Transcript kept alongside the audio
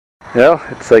Well,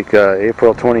 it's like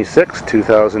April 26,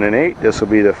 2008. This will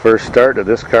be the first start of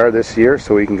this car this year,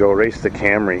 so we can go race the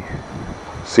Camry.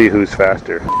 See who's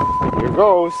faster. Here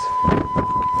goes.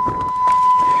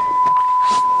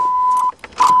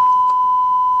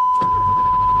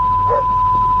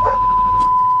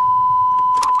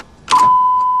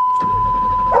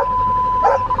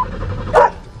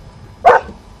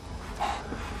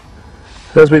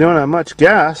 Because we don't have much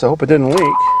gas, I hope it didn't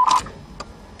leak.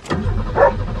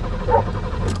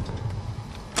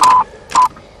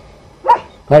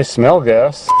 I smell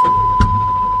gas.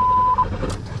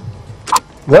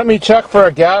 Let me check for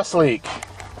a gas leak.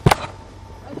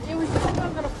 It was just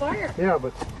on a fire. Yeah,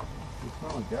 but you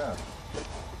smell gas.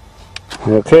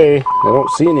 Okay, I don't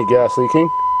see any gas leaking.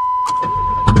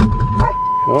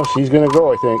 Well, she's gonna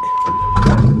go, I think.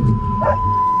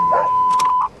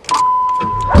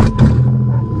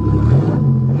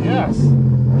 Yes.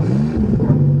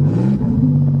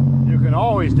 You can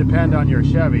always depend on your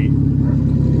Chevy.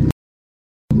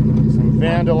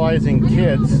 Vandalizing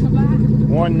kids.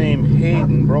 One named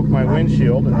Hayden broke my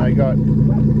windshield and I got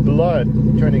blood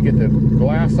trying to get the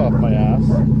glass off my ass.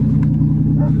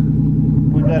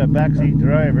 We got a backseat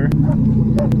driver.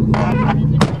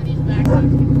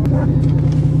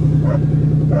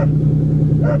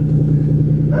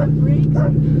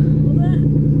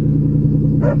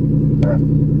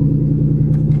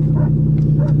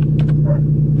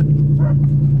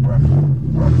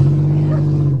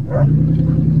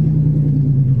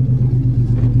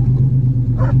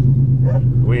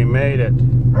 We made it.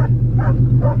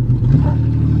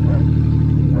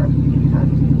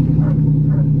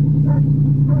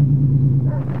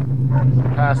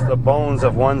 Past the bones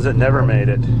of ones that never made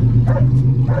it.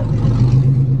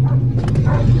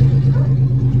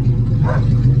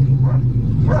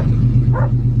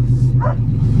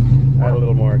 Add a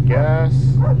little more gas,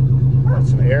 put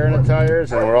some air in the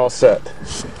tires, and we're all set.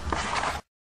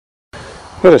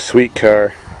 What a sweet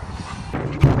car.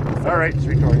 Alright, it's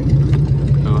recording.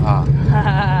 Hoo-ha.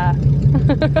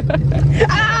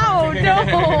 Ow,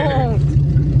 don't!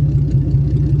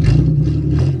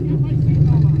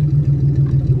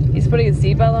 He's putting his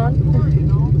seatbelt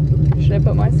on? Should I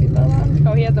put my seatbelt on?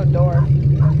 Oh, he has no door.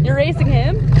 You're racing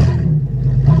him?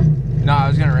 No, I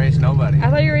was gonna race nobody. I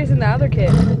thought you were racing the other kid.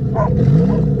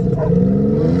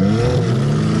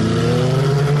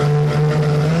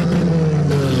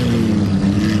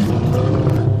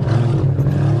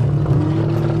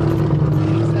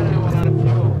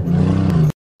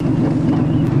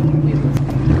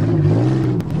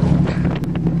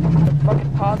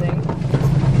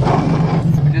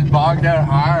 I just bogged out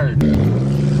hard.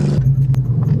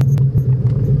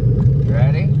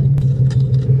 Ready?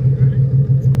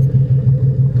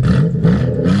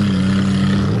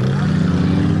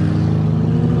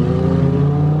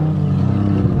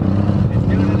 It's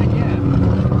doing it again.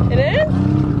 It is?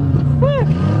 Fuck.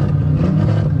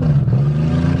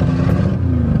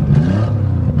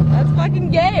 That's fucking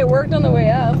gay. It worked on the way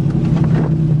up.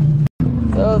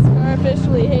 So this car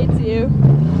officially hates you.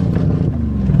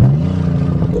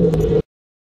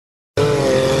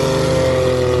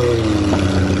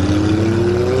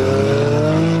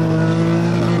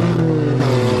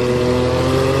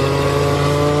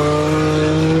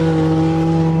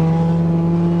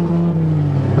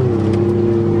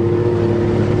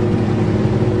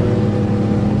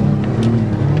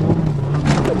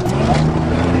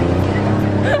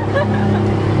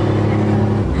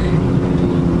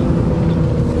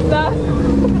 Stop.